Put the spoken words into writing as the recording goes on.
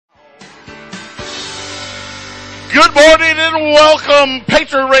Good morning and welcome,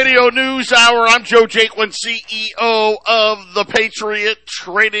 Patriot Radio News Hour. I'm Joe Jaquin, CEO of the Patriot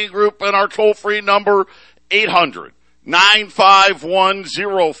Trading Group, and our toll-free number,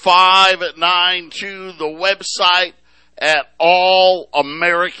 800-951-0592. The website at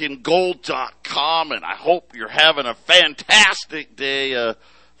allamericangold.com, and I hope you're having a fantastic day.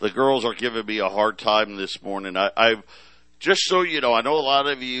 The girls are giving me a hard time this morning. I've just so you know, I know a lot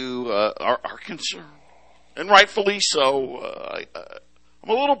of you are concerned. And rightfully so. I'm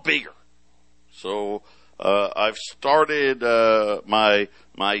a little bigger. So I've started my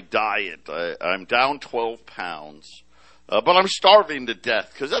diet. I'm down 12 pounds. But I'm starving to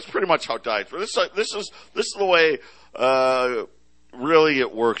death because that's pretty much how diets work. This is the way really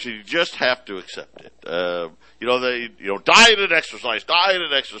it works. You just have to accept it. Diet and exercise, diet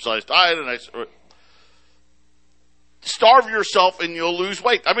and exercise, diet and exercise. Starve yourself and you'll lose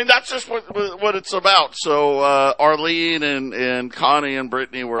weight. I mean, that's just what it's about. So, Arlene and Connie and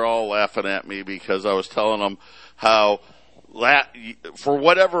Brittany were all laughing at me because I was telling them how, for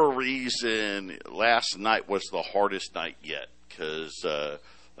whatever reason, last night was the hardest night yet. Cause,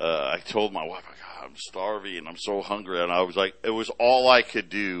 I told my wife, God, I'm starving and I'm so hungry. And I was like, it was all I could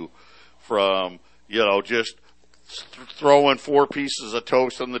do from, just throwing 4 pieces of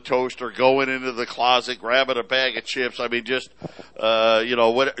toast in the toaster, going into the closet, grabbing a bag of chips. I mean, just,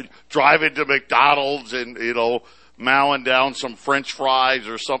 driving to McDonald's and, mowing down some French fries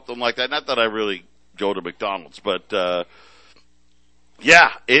or something like that. Not that I really go to McDonald's, but,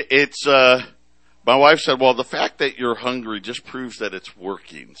 it's, my wife said, well, the fact that you're hungry just proves that it's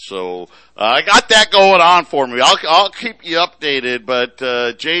working. So, I got that going on for me. I'll keep you updated,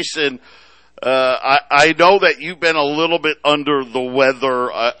 but, Jason, I know that you've been a little bit under the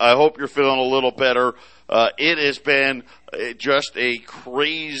weather. I hope you're feeling a little better. It has been just a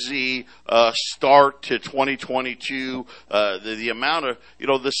crazy start to 2022. The amount of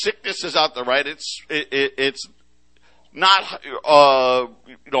the sickness is out there, right? It's not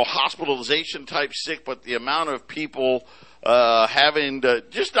hospitalization type sick, but the amount of people having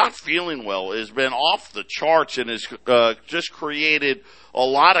just not feeling well has been off the charts and has just created a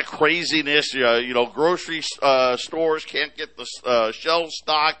lot of craziness. Grocery stores can't get the shelves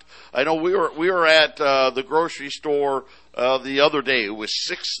stocked. I know we were at the grocery store the other day. It was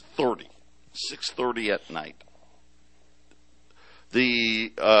 6:30 at night.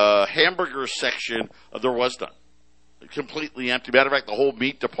 The hamburger section there was none. Completely empty. Matter of fact, the whole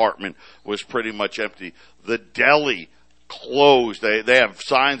meat department was pretty much empty. The deli closed. They have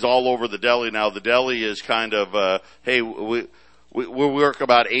signs all over the deli now. The deli is kind of hey, we work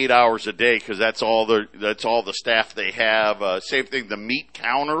about 8 hours a day because that's all the staff they have. Same thing. The meat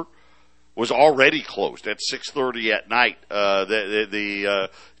counter was already closed at 6:30 at night.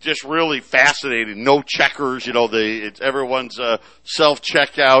 Just really fascinating. No checkers. Everyone's self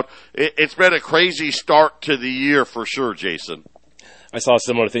checkout. It's been a crazy start to the year for sure, Jason. I saw a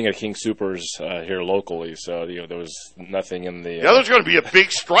similar thing at King Soopers here locally, so there was nothing in the. There's going to be a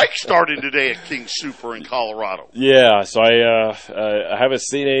big strike starting today at King Sooper in Colorado. Yeah, so I haven't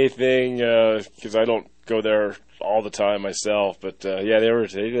seen anything because I don't go there all the time myself. But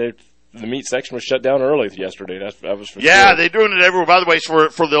the meat section was shut down early yesterday. That was for sure. Yeah, they're doing it everywhere. By the way, for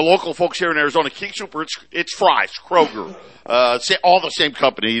the local folks here in Arizona, King Sooper, it's Fry's, Kroger. All the same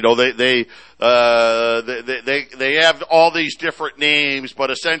company, they have all these different names, but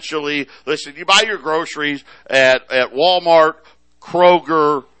essentially, listen, you buy your groceries at Walmart,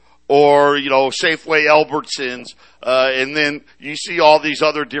 Kroger, or, Safeway, Albertsons, and then you see all these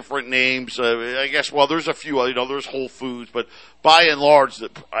other different names. I guess, there's a few, there's Whole Foods, but by and large,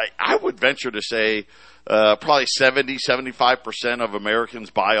 I would venture to say, probably 75% of Americans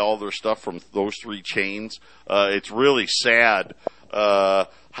buy all their stuff from those 3 chains. It's really sad,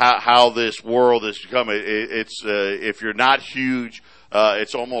 how this world has become. If you're not huge,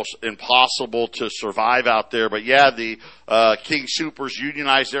 it's almost impossible to survive out there. But the King Soopers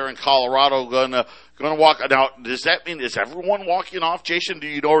unionized there in Colorado gonna walk. Now, does that mean, is everyone walking off? Jason, do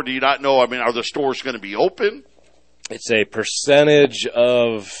you know or do you not know? I mean, are the stores going to be open? It's a percentage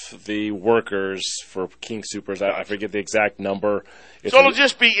of the workers for King Soopers. I forget the exact number. So it'll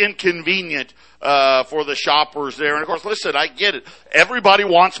just be inconvenient for the shoppers there. And, of course, listen, I get it. Everybody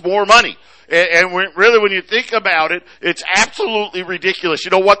wants more money. And really, when you think about it, it's absolutely ridiculous.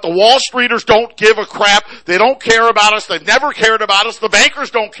 You know what? The Wall Streeters don't give a crap. They don't care about us. They've never cared about us. The bankers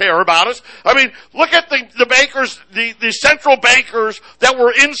don't care about us. I mean, look at the bankers, the central bankers that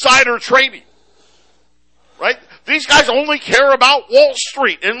were insider trading. Right? these guys only care about Wall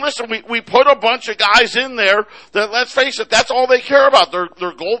Street. And listen, we put a bunch of guys in there that, let's face it, that's all they care about. They're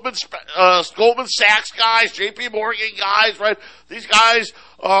Goldman Sachs guys, JP Morgan guys, right? These guys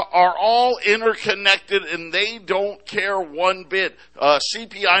are all interconnected, and they don't care one bit.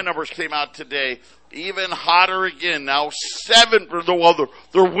 CPI numbers came out today, even hotter again. Now 7,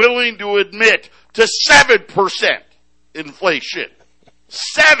 they're willing to admit to 7% inflation.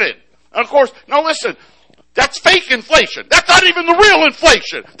 7. And of course, now listen, that's fake inflation. That's not even the real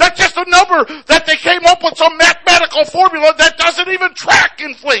inflation. That's just a number that they came up with some mathematical formula that doesn't even track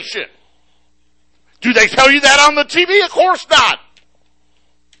inflation. Do they tell you that on the TV? Of course not.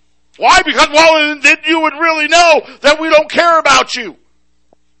 Why? Because, well, then you would really know that we don't care about you.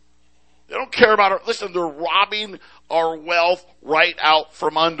 They don't care about it. Listen, they're robbing our wealth right out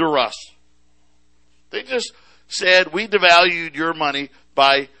from under us. They just said, we devalued your money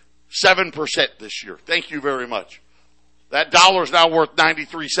by 7% this year. Thank you very much. That dollar is now worth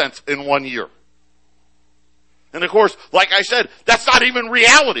 93 cents in 1 year. And of course, like I said, that's not even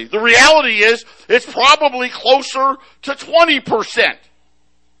reality. The reality is it's probably closer to 20%.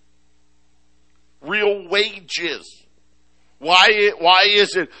 Real wages. Why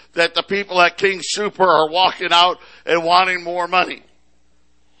is it that the people at King Super are walking out and wanting more money?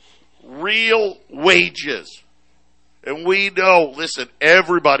 Real wages. And we know, listen,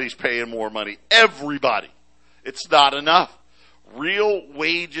 everybody's paying more money. Everybody. It's not enough. Real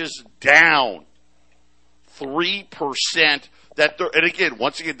wages down 3%. And again,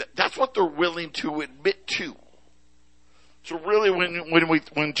 once again, that's what they're willing to admit to. So really,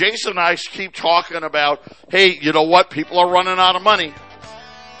 when Jason and I keep talking about, hey, you know what, people are running out of money,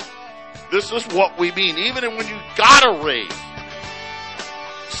 this is what we mean. Even when you got a raise,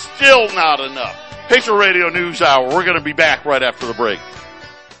 still not enough. Patriot Radio News Hour. We're going to be back right after the break.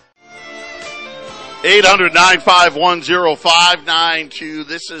 800-951-0592.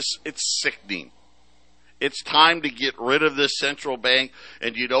 It's sickening. It's time to get rid of this central bank.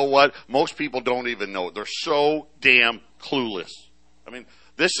 And you know what? Most people don't even know. They're so damn clueless. I mean,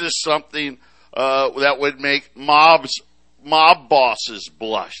 this is something that would make mob bosses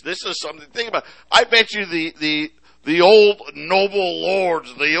blush. This is something, think about. I bet you the old noble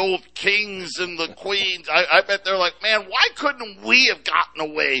lords, the old kings and the queens, I bet they're like, man, why couldn't we have gotten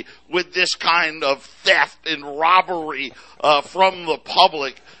away with this kind of theft and robbery from the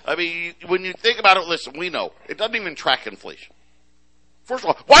public? I mean, when you think about it, listen, we know it doesn't even track inflation. First of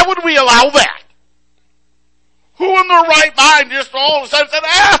all, why would we allow that? Who in their right mind just all of a sudden said,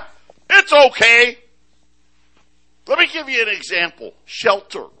 it's okay? Let me give you an example.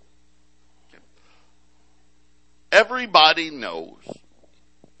 Shelter. Everybody knows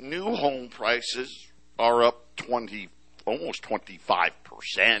new home prices are up almost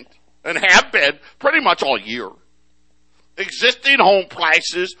 25%, and have been pretty much all year. Existing home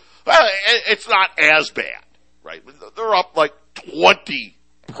prices, it's not as bad, right? They're up like 20%.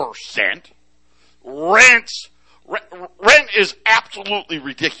 Rent is absolutely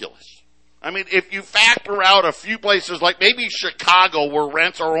ridiculous. I mean, if you factor out a few places like maybe Chicago where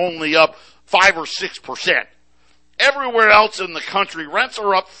rents are only up 5 or 6%. Everywhere else in the country, rents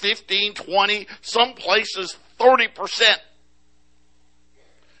are up 15, 20, some places 30%.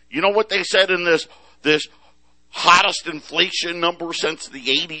 You know what they said in this hottest inflation number since the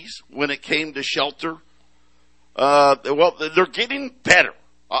 80s when it came to shelter? Well, they're getting better.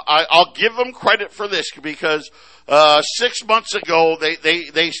 I'll give them credit for this because 6 months ago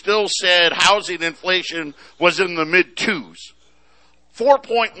they still said housing inflation was in the mid-2s.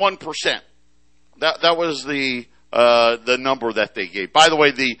 4.1%. That was the number that they gave. By the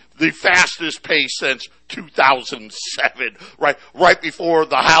way, the fastest pace since 2007, right before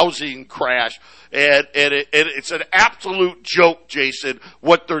the housing crash. And it's an absolute joke, Jason,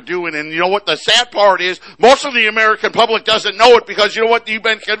 what they're doing. And you know what the sad part is? Most of the American public doesn't know it because you know what? You've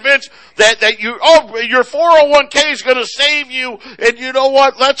been convinced that your 401k is going to save you. And you know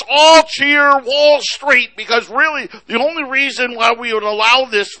what? Let's all cheer Wall Street because really the only reason why we would allow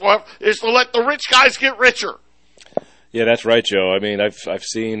this is to let the rich guys get richer. Yeah, that's right, Joe. I mean, I've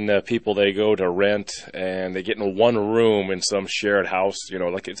seen people, they go to rent and they get in one room in some shared house, you know,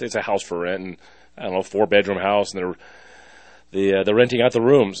 like it's a house for rent, and I don't know, 4-bedroom house, and they're renting out the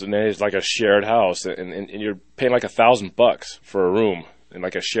rooms, and then it's like a shared house, and you're paying like $1,000 for a room in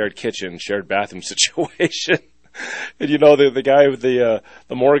like a shared kitchen, shared bathroom situation. And you know, the guy with the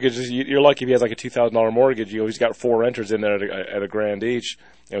mortgage, you're lucky if he has like a $2,000 mortgage. You know, he's got 4 renters in there at $1,000 each.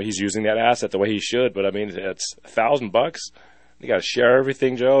 You know, he's using that asset the way he should. But I mean, it's $1,000. You got to share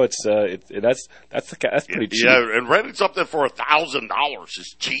everything, Joe. That's pretty cheap. Yeah, and renting something for $1,000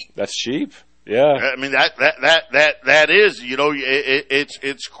 is cheap. That's cheap. Yeah. I mean, that is,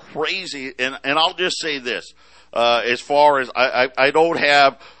 it's crazy. And I'll just say this, as far as I don't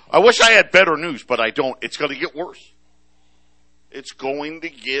have, I wish I had better news, but I don't. It's going to get worse. It's going to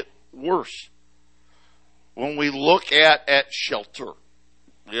get worse. When we look at shelter,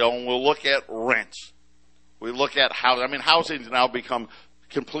 when we look at rents, we look at housing. I mean, housing's now become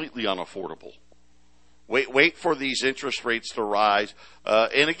completely unaffordable. Wait for these interest rates to rise.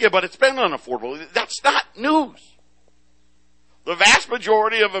 And again, but it's been unaffordable. That's not news. The vast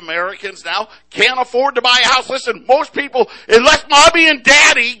majority of Americans now can't afford to buy a house. Listen, most people, unless mommy and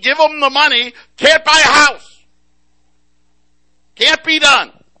daddy give them the money, can't buy a house. Can't be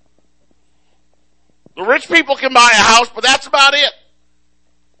done. The rich people can buy a house, but that's about it.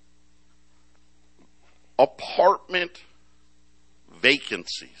 Apartment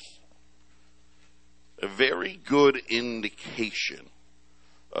vacancies. A very good indication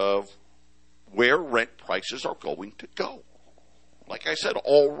of where rent prices are going to go. Like I said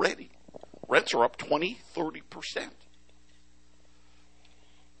already, rents are up 20, 30%.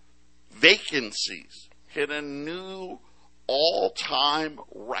 Vacancies hit a new all-time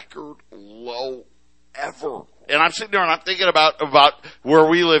record low ever. And I'm sitting there and I'm thinking about where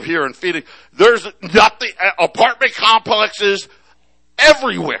we live here in Phoenix. There's nothing, apartment complexes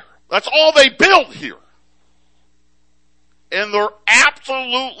everywhere. That's all they build here. And they're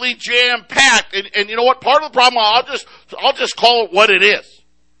absolutely jam-packed. And you know what? Part of the problem, I'll just call it what it is.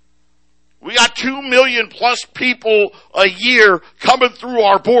 We got 2 million plus people a year coming through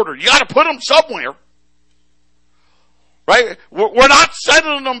our border. You got to put them somewhere. Right? We're not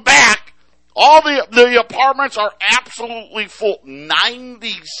sending them back. All the apartments are absolutely full.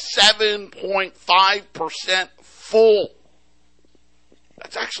 97.5% full.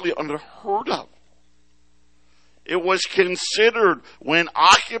 That's actually unheard of. It was considered when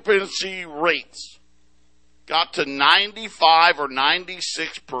occupancy rates got to 95 or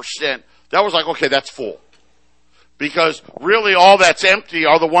 96%, that was like, okay, that's full. Because really all that's empty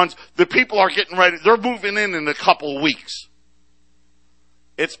are the people are getting ready, they're moving in a couple of weeks.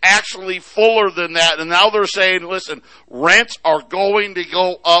 It's actually fuller than that. And now they're saying, listen, rents are going to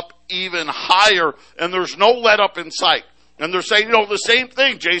go up even higher, and there's no let up in sight. And they're saying, the same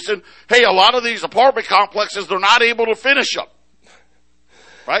thing, Jason. Hey, a lot of these apartment complexes, they're not able to finish them.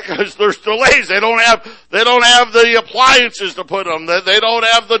 Right? Because there's delays. They don't have the appliances to put on them. They don't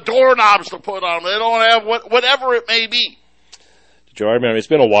have the doorknobs to put on them. They don't have whatever it may be. Joe, I remember, it's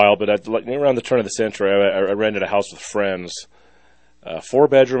been a while, but around the turn of the century, I rented a house with friends.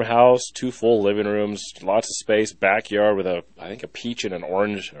 4-bedroom house, 2 full living rooms, lots of space, backyard with a peach and an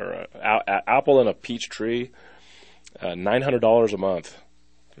orange, or an apple and a peach tree. $900 a month,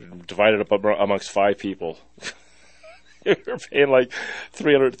 divided up amongst 5 people. You're paying like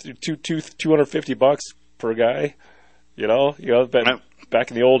 $250 per guy. Back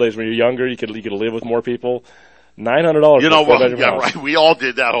in the old days when you're younger, you could live with more people. $900. Right. We all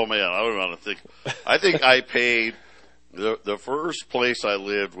did that. Oh man, I don't want to think. I think I paid the first place I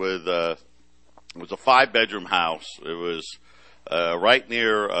lived with was a 5-bedroom house. It was right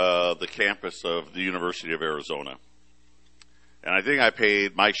near the campus of the University of Arizona. And I think I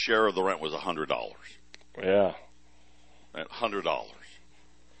paid, my share of the rent was $100. Yeah. $100.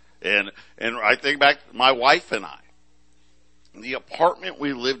 And I think back, my wife and I, the apartment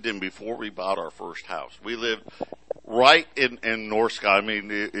we lived in before we bought our first house, we lived right in North Sky. I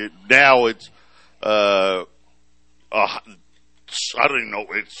mean, now it's, I don't even know,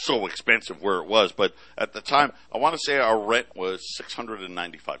 it's so expensive where it was, but at the time, I want to say our rent was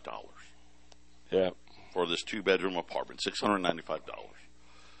 $695. Yeah. For this 2-bedroom apartment, $695.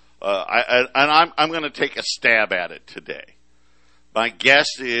 I'm going to take a stab at it today. My guess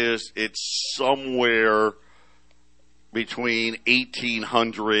is it's somewhere between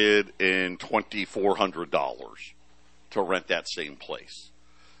 $1,800 and $2,400 to rent that same place.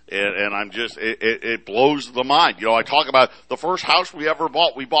 And I'm just, it blows the mind. I talk about the first house we ever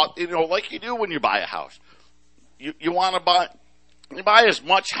bought. We bought, like you do when you buy a house. You want to buy as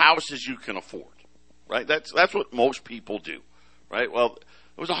much house as you can afford. Right? That's what most people do. Right? Well,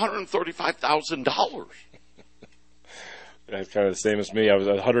 it was $135,000. That's kind of the same as me. I was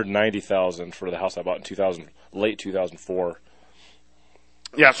at $190,000 for the house I bought in late 2004.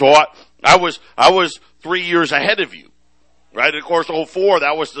 Yeah, so I was 3 years ahead of you. Right? Of course, 2004,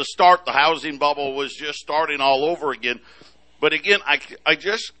 that was the start. The housing bubble was just starting all over again. But again, I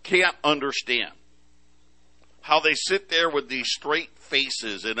just can't understand how they sit there with these straight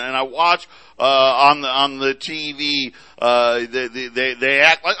faces, and I watch on the TV, they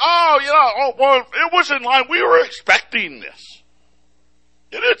act like, well, it was in line. We were expecting this,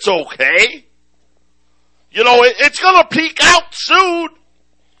 and it's okay. It's going to peak out soon.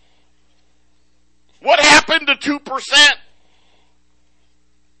 What happened to 2%?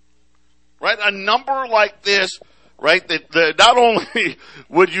 Right? A number like this, right? That not only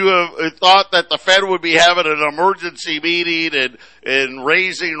would you have thought that the Fed would be having an emergency meeting and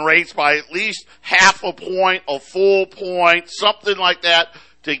raising rates by at least half a point, a full point, something like that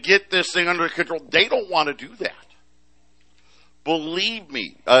to get this thing under control. They don't want to do that. Believe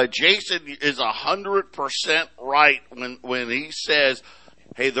me, Jason is 100% right when he says,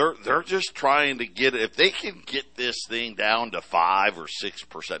 hey, they're just trying to if they can get this thing down to 5 or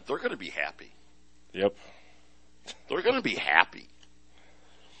 6%, they're going to be happy. Yep. They're going to be happy.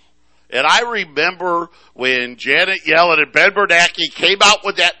 And I remember when Janet Yellen and Ben Bernanke came out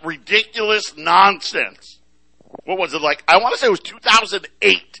with that ridiculous nonsense. What was it like? I want to say it was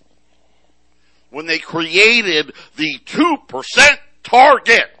 2008 when they created the 2%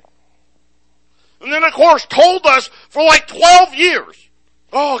 target. And then, of course, told us for like 12 years,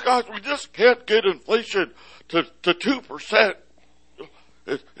 oh, guys, we just can't get inflation to 2%.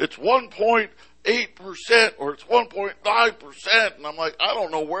 It's 1.8% or it's 1.9%. And I'm like, I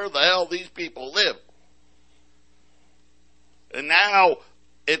don't know where the hell these people live. And now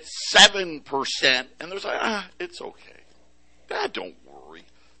it's 7%. And they're like, it's okay. Don't worry.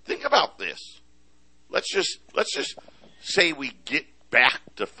 Think about this. Let's just say we get back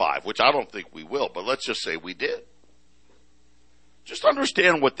to 5, which I don't think we will, but let's just say we did. Just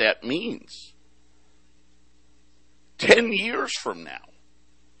understand what that means. 10 years from now,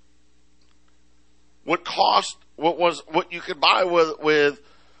 what you could buy with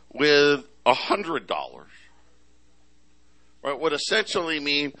 $100, right, would essentially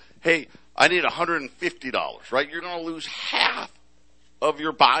mean, hey, I need $150, right? You're going to lose half of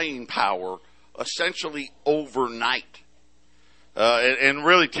your buying power essentially overnight. And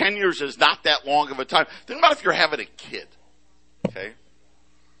really 10 years is not that long of a time. Think about if you're having a kid, okay?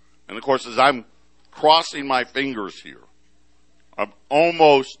 And of course, as I'm crossing my fingers here, I'm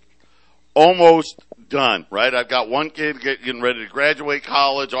almost done, right? I've got one kid getting ready to graduate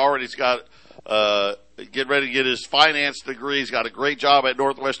college, already he's got, getting ready to get his finance degree. He's got a great job at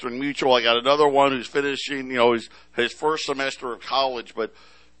Northwestern Mutual. I got another one who's finishing, his first semester of college, but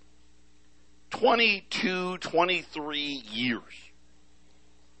 22, 23 years.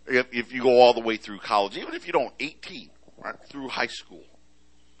 If you go all the way through college, even if you don't, 18, right, through high school.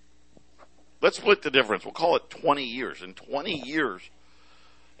 Let's split the difference. We'll call it 20 years. In 20 years,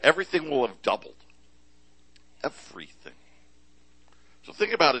 everything will have doubled. Everything. So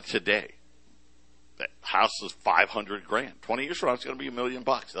think about it today. That house is $500,000. 20 years from now, it's going to be $1 million.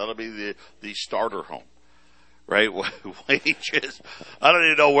 That'll be the starter home. Right? Wages, I don't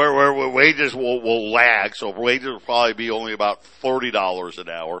even know where wages will lag, so wages will probably be only about $30 an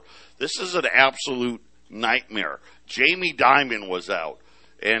hour. This is an absolute nightmare. Jamie Dimon was out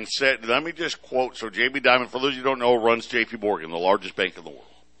and said, let me just quote, so Jamie Dimon, for those of you who don't know, runs J.P. Morgan, the largest bank in the world.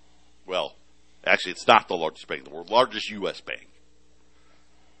 Well, actually, it's not the largest bank in the world, largest U.S. bank.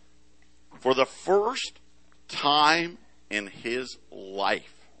 For the first time in his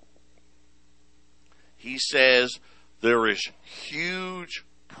life, he says there is huge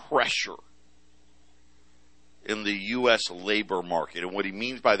pressure in the U.S. labor market. And what he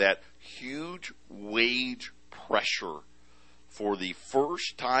means by that, huge wage pressure for the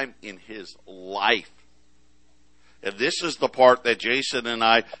first time in his life. And this is the part that Jason and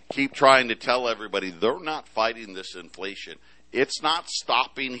I keep trying to tell everybody. They're not fighting this inflation. It's not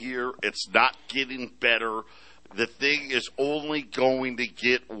stopping here. It's not getting better. The thing is only going to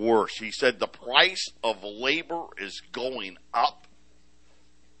get worse. He said the price of labor is going up.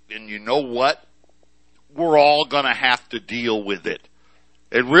 And you know what? We're all going to have to deal with it.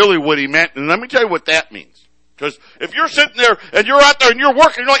 And really what he meant, and let me tell you what that means. Because if you're sitting there and you're out there and you're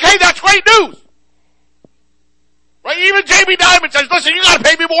working, you're like, hey, that's great news. Right? Even Jamie Dimon says, listen, you got to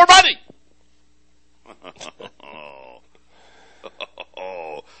pay me more money.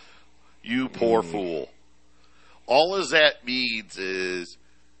 You poor fool. All of that means is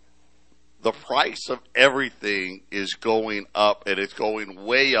the price of everything is going up, and it's going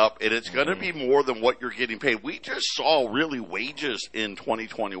way up, and it's going to be more than what you're getting paid. We just saw really wages in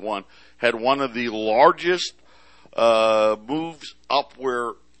 2021 had one of the largest moves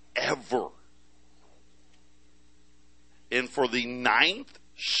upward ever. And for the 9th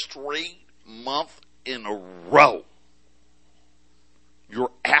straight month in a row,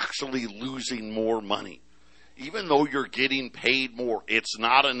 you're actually losing more money. Even though you're getting paid more, it's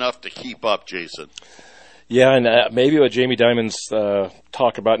not enough to keep up, Jason. Yeah, and maybe what Jamie Dimon's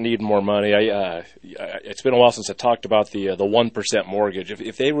talk about needing more money. It's been a while since I talked about the 1% mortgage.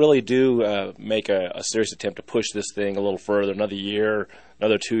 If they really do make a serious attempt to push this thing a little further, another year,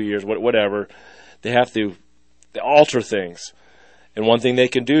 another 2 years, whatever, they have to alter things. And one thing they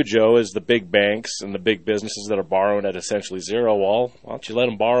can do, Joe, is the big banks and the big businesses that are borrowing at essentially zero. Well, why don't you let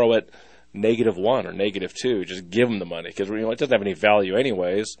them borrow at -1 or -2? Just give them the money because it doesn't have any value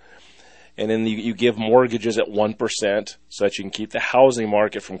anyways. And then you give mortgages at 1% so that you can keep the housing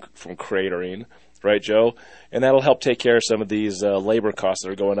market from cratering, right, Joe? And that'll help take care of some of these labor costs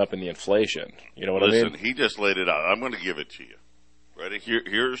that are going up in the inflation. You know what I mean? Listen, he just laid it out. I'm going to give it to you. Ready?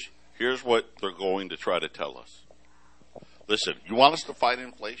 Here's what they're going to try to tell us. Listen, you want us to fight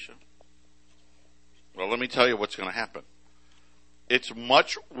inflation? Well, let me tell you what's going to happen. It's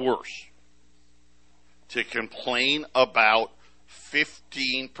much worse to complain about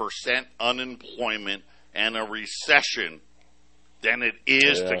 15% unemployment and a recession than it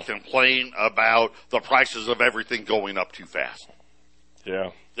is to complain about the prices of everything going up too fast.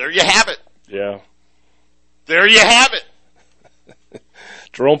 Yeah. There you have it. Yeah. There you have it.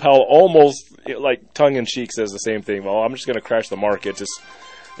 Jerome Powell almost, like, tongue-in-cheek says the same thing. Well, I'm just going to crash the market.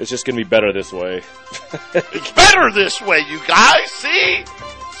 It's just going to be better this way. It's better this way, you guys. See?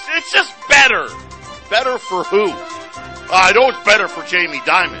 It's just better. Better for who? I know it's better for Jamie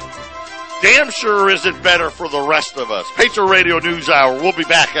Dimon. Damn sure isn't better for the rest of us. Patriot Radio News Hour. We'll be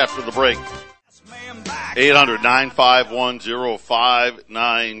back after the break.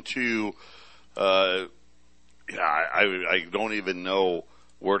 800-951-0592. I don't even know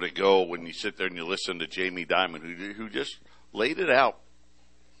where to go when you sit there and you listen to Jamie Dimon, who just laid it out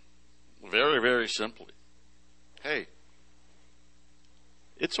very, very simply. Hey,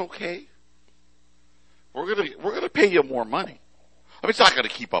 it's okay. We're gonna pay you more money. I mean, it's not gonna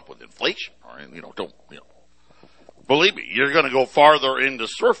keep up with inflation, or believe me, you're gonna go farther into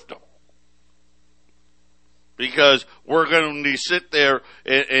serfdom because we're going to sit there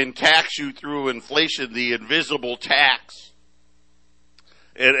and tax you through inflation, the invisible tax.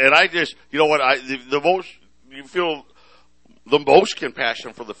 And I just, you know what, you feel the most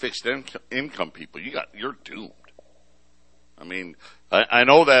compassion for the fixed income people. You're doomed. I mean, I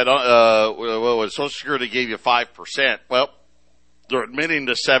know that Social Security gave you 5%. Well, they're admitting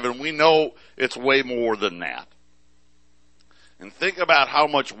to 7%. We know it's way more than that. And think about how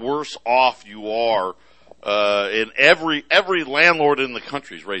much worse off you are. In every landlord in the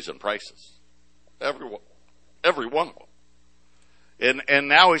country is raising prices. Every one of them. And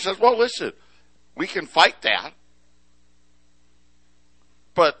now he says, well, listen, we can fight that,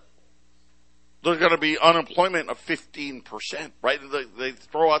 but there's going to be unemployment of 15%, right? They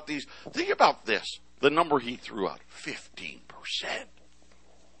throw out these. Think about this. The number he threw out, 15%.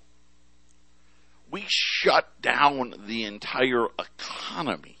 We shut down the entire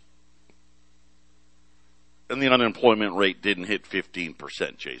economy. And the unemployment rate didn't hit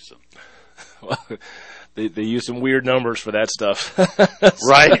 15%, Jason. Well, they use some weird numbers for that stuff.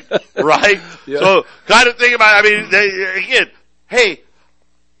 Right? Yeah. So, kind of think about it. I mean, again, hey,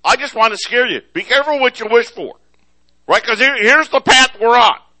 I just want to scare you. Be careful what you wish for. Right? Because here's the path we're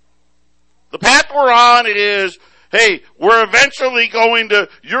on. The path we're on is, hey, we're eventually going to,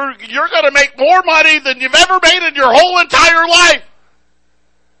 you're going to make more money than you've ever made in your whole entire life.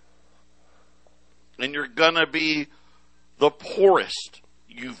 And you're going to be the poorest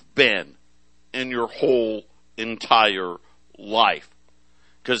you've been in your whole entire life.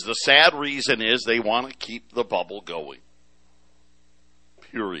 Because the sad reason is they want to keep the bubble going.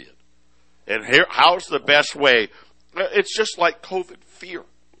 Period. And how's the best way? It's just like COVID fear.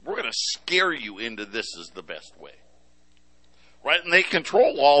 We're going to scare you into this is the best way. Right? And they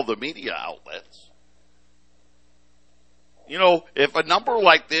control all the media outlets. You know, if a number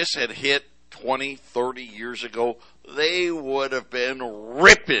like this had hit 20, 30 years ago, they would have been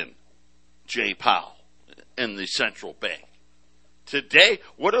ripping Jay Powell in the central bank. Today,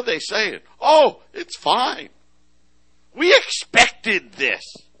 what are they saying? Oh, it's fine. We expected this.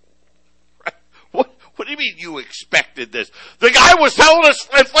 Right? What do you mean you expected this? The guy was telling us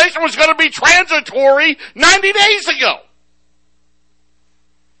inflation was going to be transitory 90 days ago.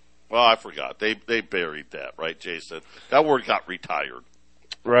 Well, I forgot. They buried that, right, Jason? That word got retired.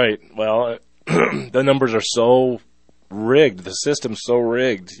 Right. Well, the numbers are so rigged. The system's so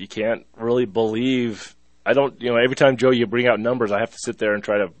rigged. You can't really believe. Every time, Joe, you bring out numbers, I have to sit there and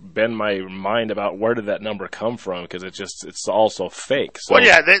try to bend my mind about where did that number come from because it's all so fake. So. Well,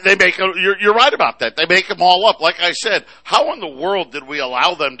 yeah, they make you're right about that. They make them all up. Like I said, how in the world did we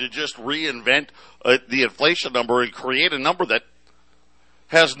allow them to just reinvent the inflation number and create a number that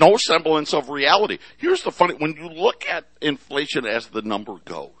has no semblance of reality. Here's the funny, when you look at inflation as the number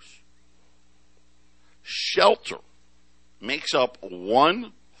goes, shelter makes up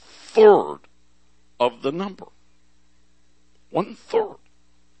 1/3 of the number. 1/3.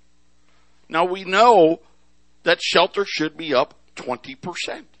 Now we know that shelter should be up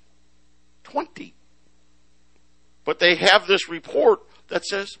 20%. 20. But they have this report that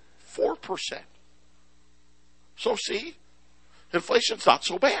says 4%. So see, inflation's not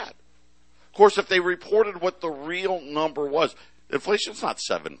so bad. Of course, if they reported what the real number was, inflation's not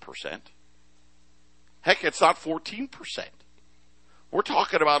 7%. Heck, it's not 14%. We're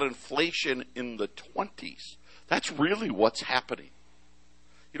talking about inflation in the 20s. That's really what's happening.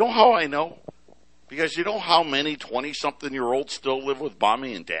 You know how I know? Because you know how many 20-something-year-olds still live with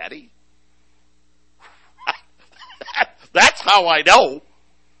mommy and daddy? That's how I know.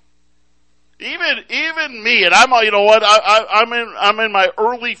 Even me, and I'm, you know what? I'm in my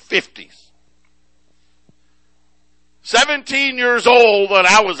early 50s. 17 years old, and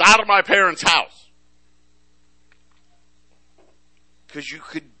I was out of my parents' house. Because you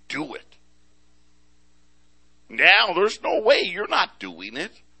could do it. Now, there's no way you're not doing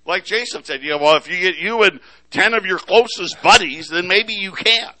it. Like Jason said, well, if you get you and 10 of your closest buddies, then maybe you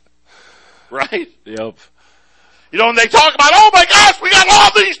can. Right? Yep. You know, and they talk about, oh my gosh, we got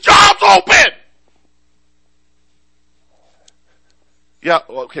all these jobs open. Yeah,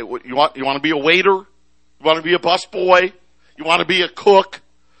 okay, what, you want to be a waiter? You want to be a busboy? You want to be a cook?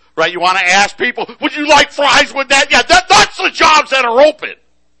 Right? You want to ask people, would you like fries with that? Yeah, that's the jobs that are open.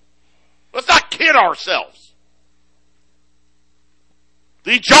 Let's not kid ourselves.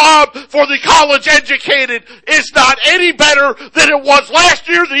 The job for the college educated is not any better than it was last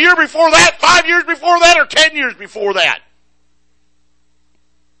year, the year before that, 5 years before that, or 10 years before that.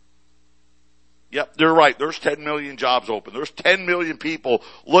 Yep, they're right. There's 10 million jobs open. There's 10 million people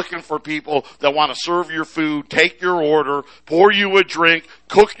looking for people that want to serve your food, take your order, pour you a drink,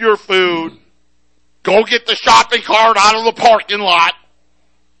 cook your food, go get the shopping cart out of the parking lot.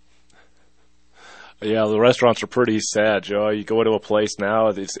 Yeah, the restaurants are pretty sad, Joe. You go into a place now,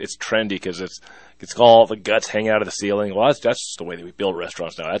 it's trendy because it's got all the guts hanging out of the ceiling. Well, that's just the way that we build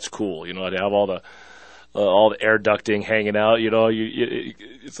restaurants now. That's cool, you know. They have all the air ducting hanging out. You know,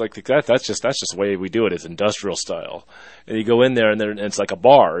 it's like that's just the way we do it. It's industrial style. And you go in there, and it's like a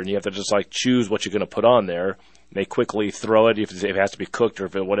bar, and you have to just like choose what you're going to put on there. And they quickly throw it if it has to be cooked or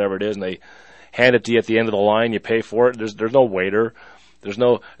if whatever it is, and they hand it to you at the end of the line. You pay for it. There's no waiter. There's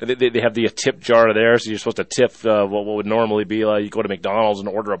no, they have the tip jar there, so you're supposed to tip what would normally be like you go to McDonald's and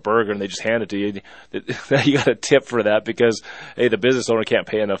order a burger and they just hand it to you. You got to tip for that because, hey, the business owner can't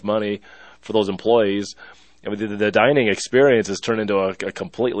pay enough money for those employees. I mean, the dining experience has turned into a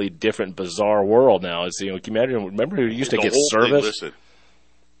completely different, bizarre world now. It's, you know, can you imagine, remember you used to get service? Listen,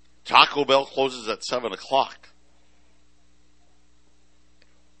 Taco Bell closes at 7 o'clock.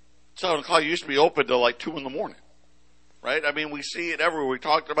 7 o'clock used to be open till like 2 in the morning. Right? I mean, we see it everywhere. We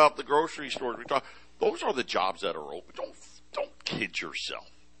talked about the grocery stores. Those are the jobs that are open. Don't kid yourself.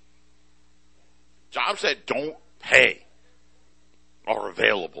 Jobs that don't pay are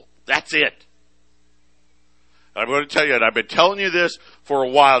available. That's it. I'm going to tell you, and I've been telling you this for a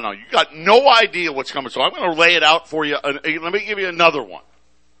while now. You got no idea what's coming, so I'm going to lay it out for you. Let me give you another one.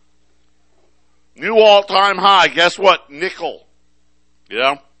 New all-time high. Guess what? Nickel.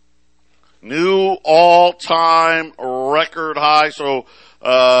 Yeah. New all-time record high. So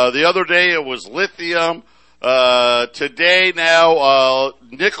the other day it was lithium. Today now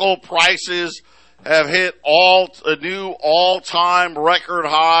nickel prices have hit new all-time record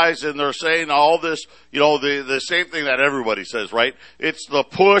highs, and they're saying all this, you know, the same thing that everybody says, right? It's the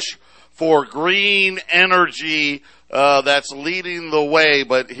push for green energy that's leading the way.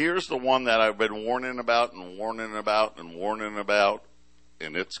 But here's the one that I've been warning about,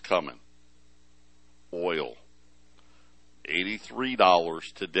 and it's coming. Oil,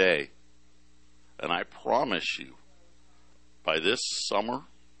 $83 today. And I promise you, by this summer,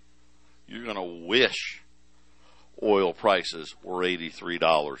 you're going to wish oil prices were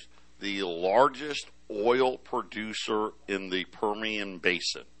 $83. The largest oil producer in the Permian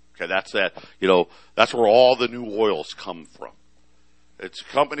Basin. Okay, that's that. You know, that's where all the new oils come from. It's a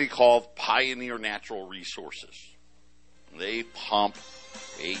company called Pioneer Natural Resources. They pump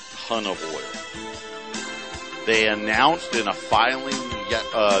a ton of oil. They announced in a filing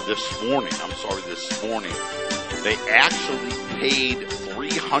this morning, they actually paid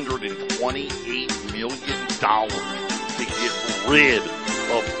 $328 million to get rid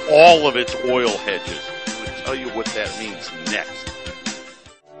of all of its oil hedges. I'll tell you what that means next.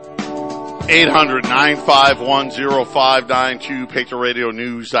 800-951-0592, Patriot Radio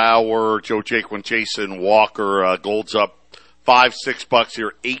News Hour. Joe Jaquin, Jason Walker. Gold's up $5-6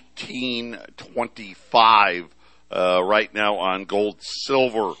 here, 18.25 right now on gold.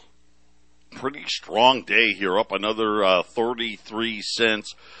 Silver, pretty strong day here, up another 33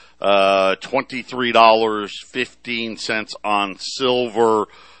 cents, $23.15 on silver.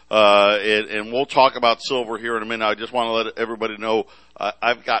 And we'll talk about silver here in a minute. I just want to let everybody know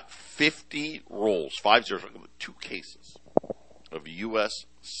I've got 50 rolls, 50, 2 cases of U.S.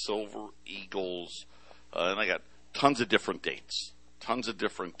 Silver Eagles, and I got tons of different dates.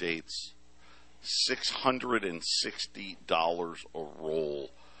 $660 a roll.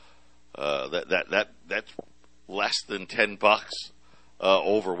 That's less than $10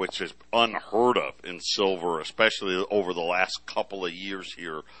 over, which is unheard of in silver, especially over the last couple of years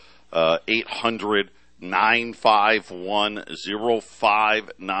here.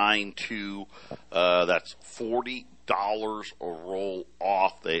 800-951-0592. That's $40 a roll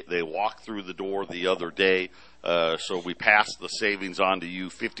off. They walked through the door the other day, so we passed the savings on to you.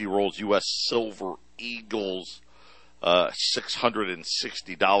 50 rolls U.S. Silver Eagles,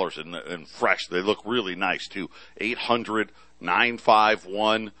 $660 and fresh. They look really nice too.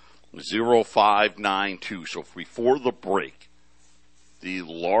 800-951-0592. So before the break, the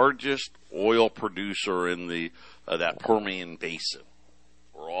largest oil producer in the that Permian Basin,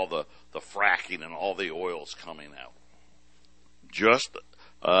 where all the fracking and all the oil's coming out, just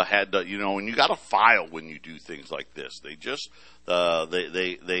had to, and you got to file when you do things like this. They just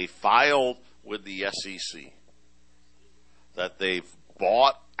they filed with the SEC that they've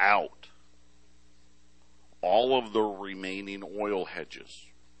bought out all of the remaining oil hedges.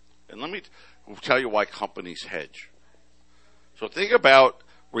 And let me tell you why companies hedge. So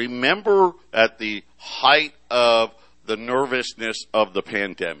remember at the height of the nervousness of the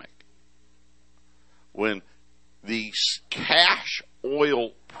pandemic, when the cash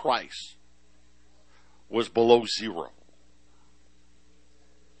oil price was below zero,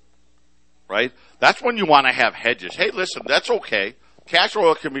 right? That's when you want to have hedges. Hey, listen, that's okay. Cash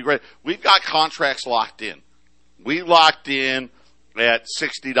oil can be great. We've got contracts locked in. We locked in at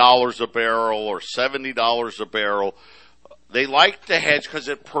 $60 a barrel or $70 a barrel. They like to hedge because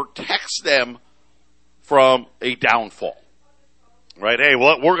it protects them from a downfall, right? Hey,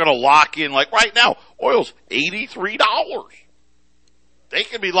 well, we're going to lock in, like right now, oil's $83. They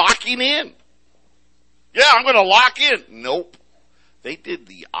could be locking in. Yeah, I'm going to lock in. Nope. They did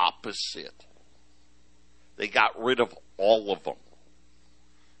the opposite. They got rid of all of them.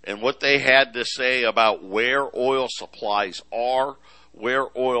 And what they had to say about where oil supplies are, where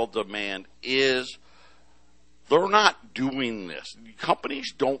oil demand is, they're not doing this.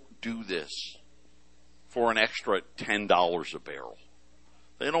 Companies don't do this for an extra $10 a barrel.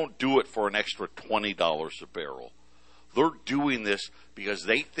 They don't do it for an extra $20 a barrel. They're doing this because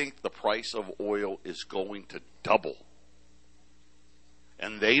they think the price of oil is going to double.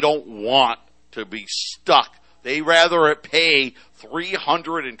 And they don't want to be stuck. They rather pay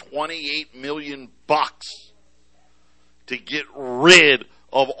 $328 million to get rid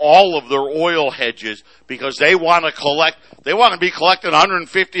of all of their oil hedges because they want to be collecting $150,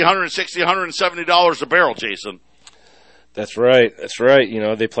 $160, $170 a barrel, Jason. That's right.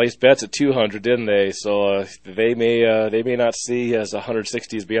 They placed bets at 200, didn't they? So they may not see as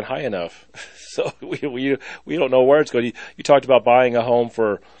 160 as being high enough. So we don't know where it's going. You talked about buying a home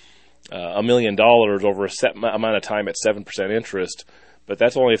for $1 million over a set amount of time at 7% interest, but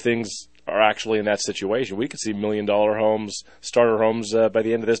that's only if things are actually in that situation. We could see $1 million homes, starter homes, by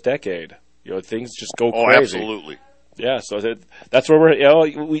the end of this decade. Things just go crazy. Oh, absolutely. Yeah. So that's where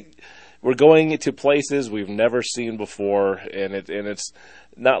we're going to places we've never seen before, and it's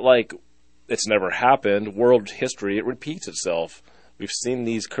not like it's never happened. World history, it repeats itself. We've seen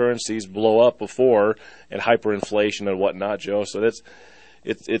these currencies blow up before, and hyperinflation and whatnot, Joe. So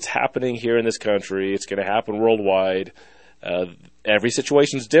it's happening here in this country. It's going to happen worldwide. Every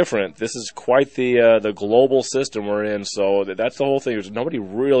situation is different. This is quite the global system we're in. So that's the whole thing. Nobody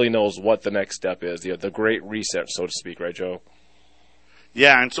really knows what the next step is. The great reset, so to speak, right, Joe?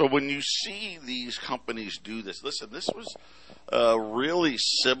 Yeah, and so when you see these companies do this, listen, this was really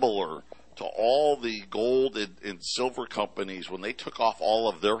similar to all the gold and silver companies when they took off all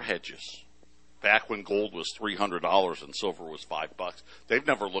of their hedges back when gold was $300 and silver was $5. They've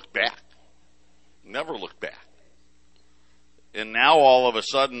never looked back. Never looked back. And now all of a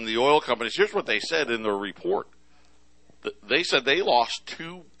sudden the oil companies, here's what they said in their report. They said they lost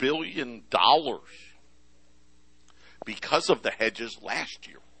 $2 billion because of the hedges last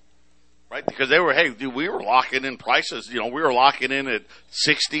year. Right? Because they were, hey, dude, we were locking in prices. We were locking in at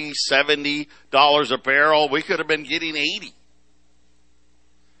 $60, $70 a barrel. We could have been getting 80.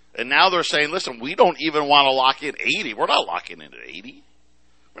 And now they're saying, listen, we don't even want to lock in 80. We're not locking in at 80.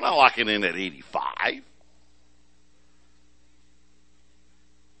 We're not locking in at 85.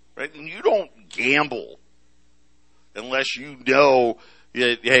 Right? And you don't gamble unless you know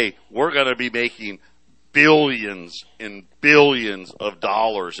that, hey, we're going to be making billions and billions of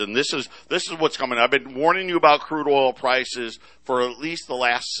dollars. And this is what's coming. I've been warning you about crude oil prices for at least the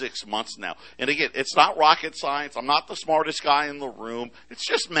last 6 months now. And again, it's not rocket science. I'm not the smartest guy in the room. It's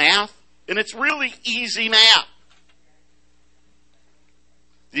just math. And it's really easy math.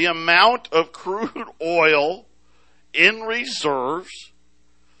 The amount of crude oil in reserves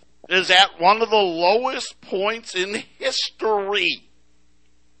is at one of the lowest points in history.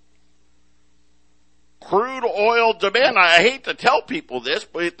 Crude oil demand, I hate to tell people this,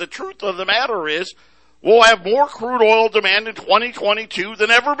 but the truth of the matter is we'll have more crude oil demand in 2022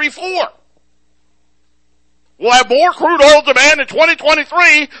 than ever before. We'll have more crude oil demand in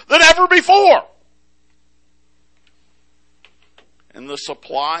 2023 than ever before. And the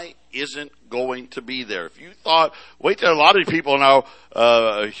supply isn't going to be there. If you thought, wait till a lot of people now,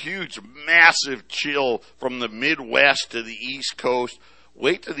 a huge, massive chill from the Midwest to the East Coast.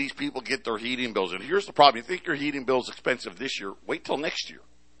 Wait till these people get their heating bills. And here's the problem. You think your heating bill is expensive this year. Wait till next year.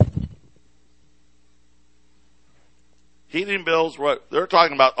 Heating bills, they're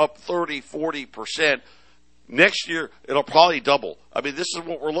talking about up 30, 40%. Next year, it'll probably double. I mean, this is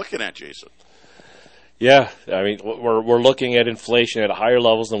what we're looking at, Jason. Yeah, I mean, we're looking at inflation at higher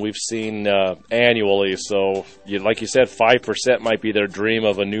levels than we've seen annually. So, like you said, 5% might be their dream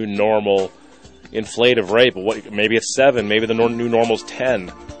of a new normal inflative rate, but maybe it's 7, maybe the new normal's 10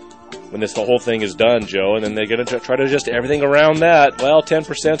 when the whole thing is done, Joe, and then they're going to try to adjust everything around that. Well,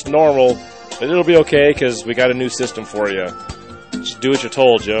 10%'s normal, but it'll be okay because we got a new system for you. Just do what you're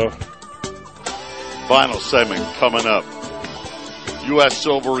told, Joe. Final segment coming up. U.S.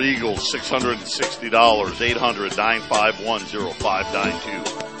 Silver Eagles, $660,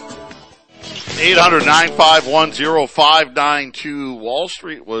 800-951-0592. 800-951-0592. Wall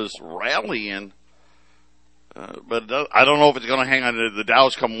Street was rallying. But I don't know if it's going to hang on. The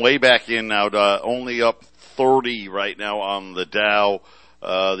Dow's come way back in now to only up 30 right now on the Dow.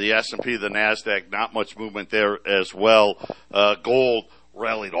 The S&P, the NASDAQ, not much movement there as well. Gold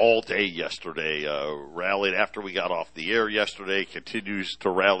rallied all day yesterday. Rallied after we got off the air yesterday. Continues to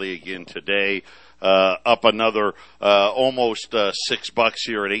rally again today. Up another almost $6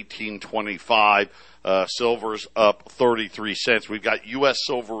 here at $18.25. Silver's up 33 cents. We've got U.S.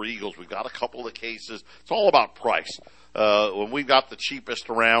 Silver Eagles. We've got a couple of cases. It's all about price. When we've got the cheapest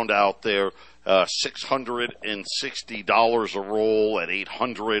around out there, $660 a roll at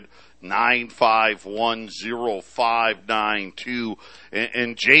 800-951-0592.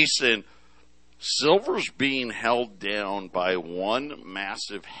 And Jason, silver's being held down by one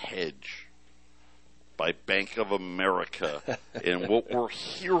massive hedge by Bank of America. And what we're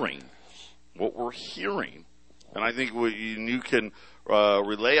hearing, and I think what you can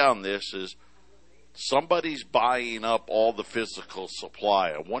relay on this is somebody's buying up all the physical supply.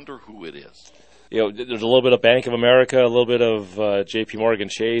 I wonder who it is. There's a little bit of Bank of America, a little bit of J.P. Morgan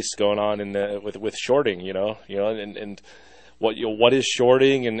Chase going on with shorting. And what is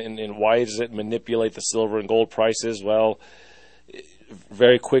shorting, and why does it manipulate the silver and gold prices? Well,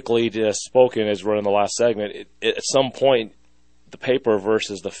 very quickly spoken, as we're in the last segment, at some point, the paper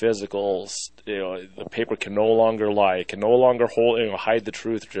versus the physical, the paper can no longer lie. It can no longer hide the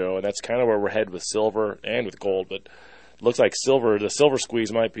truth, Joe, and that's kind of where we're headed with silver and with gold. But it looks like the silver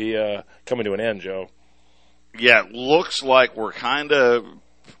squeeze might be coming to an end, Joe. Yeah, it looks like we're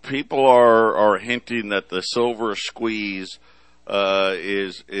people are hinting that the silver squeeze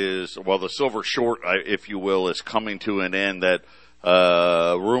is the silver short, if you will, is coming to an end. That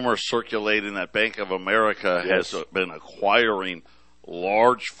rumors circulating that Bank of America has been acquiring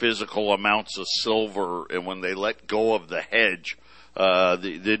large physical amounts of silver, and when they let go of the hedge,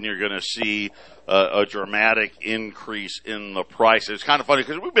 then you're going to see a dramatic increase in the price. It's kind of funny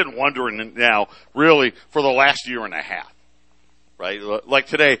because we've been wondering now, really, for the last year and a half. Right? Like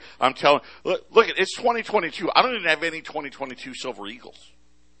today, I'm telling, look, it's 2022. I don't even have any 2022 Silver Eagles.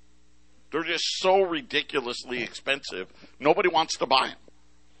 They're just so ridiculously expensive. Nobody wants to buy them.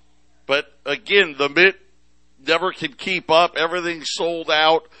 But again, the Mint never can keep up. Everything's sold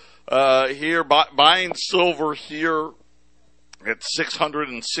out here. Buying silver here at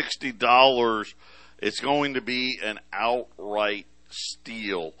 $660, it's going to be an outright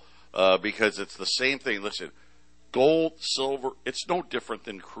steal because it's the same thing. Listen, Gold, silver, it's no different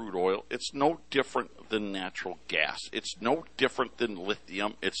than crude oil. It's no different than natural gas. It's no different than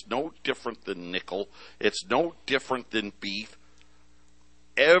lithium. It's no different than nickel. It's no different than beef.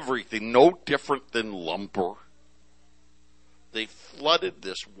 Everything, no different than lumber. They flooded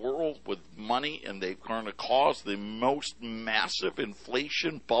this world with money, and they're going to cause the most massive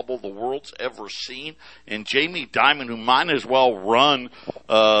inflation bubble the world's ever seen. And Jamie Dimon, who might as well run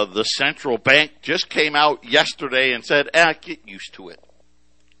the central bank, just came out yesterday and said, get used to it.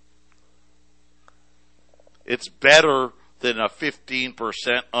 It's better than a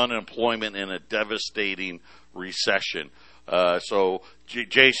 15% unemployment and a devastating recession. So,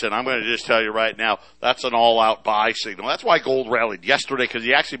 Jason, I'm going to just tell you right now, that's an all-out buy signal. That's why gold rallied yesterday, because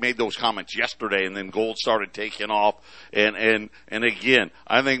he actually made those comments yesterday, and then gold started taking off. And again,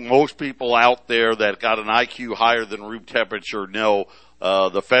 I think most people out there that got an IQ higher than room temperature know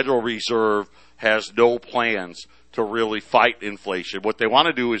the Federal Reserve has no plans to really fight inflation. What they want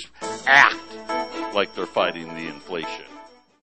to do is act like they're fighting the inflation.